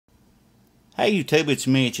Hey YouTube, it's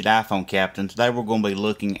me, it's your iPhone Captain. Today we're going to be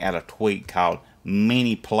looking at a tweak called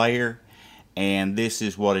MiniPlayer, and this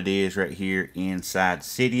is what it is right here inside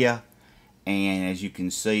Cydia. And as you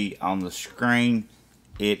can see on the screen,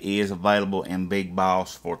 it is available in Big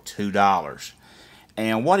Boss for $2.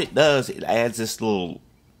 And what it does, it adds this little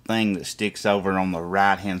thing that sticks over on the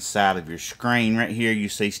right hand side of your screen right here, you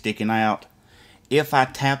see sticking out. If I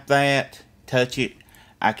tap that, touch it,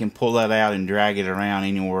 I can pull that out and drag it around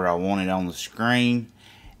anywhere I want it on the screen,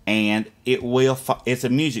 and it's a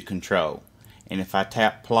music control. And if I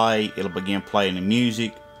tap play, it'll begin playing the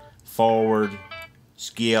music, forward,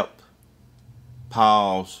 skip,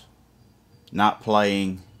 pause, not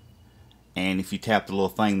playing, and if you tap the little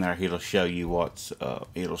thing there, it'll show you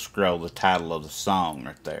it'll scroll the title of the song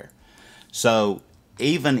right there. So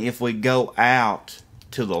even if we go out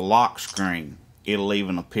to the lock screen, it'll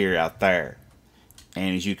even appear out there.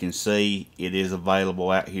 And as you can see, it is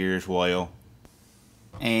available out here as well.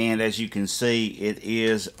 And as you can see, it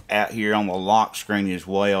is out here on the lock screen as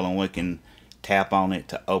well, and we can tap on it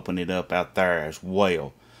to open it up out there as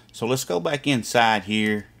well. So let's go back inside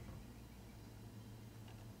here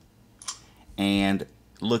and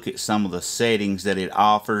look at some of the settings that it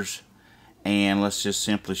offers. And let's just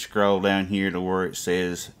simply scroll down here to where it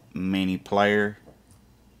says MiniPlayer.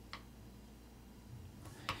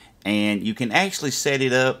 And you can actually set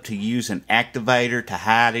it up to use an activator to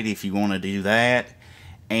hide it if you want to do that.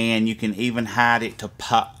 And you can even hide it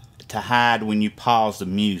to hide when you pause the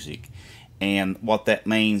music. And what that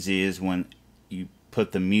means is when you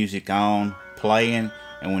put the music on playing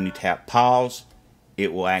and when you tap pause,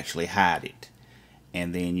 it will actually hide it.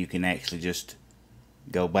 And then you can actually just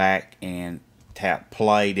go back and tap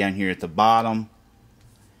play down here at the bottom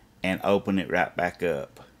and open it right back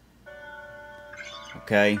up.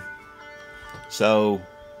 Okay, so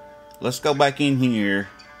let's go back in here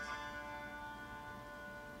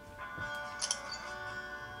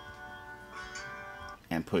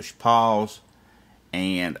and push pause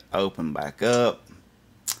and open back up.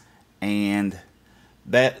 And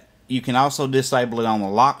that you can also disable it on the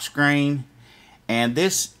lock screen, and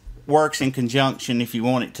this works in conjunction, if you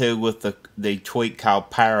want it to, with the tweak called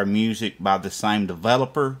Power Music by the same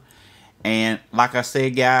developer. And like I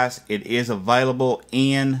said, guys, it is available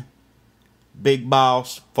in Big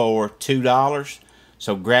Boss for $2.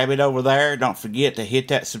 So grab it over there. Don't forget to hit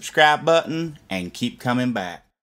that subscribe button and keep coming back.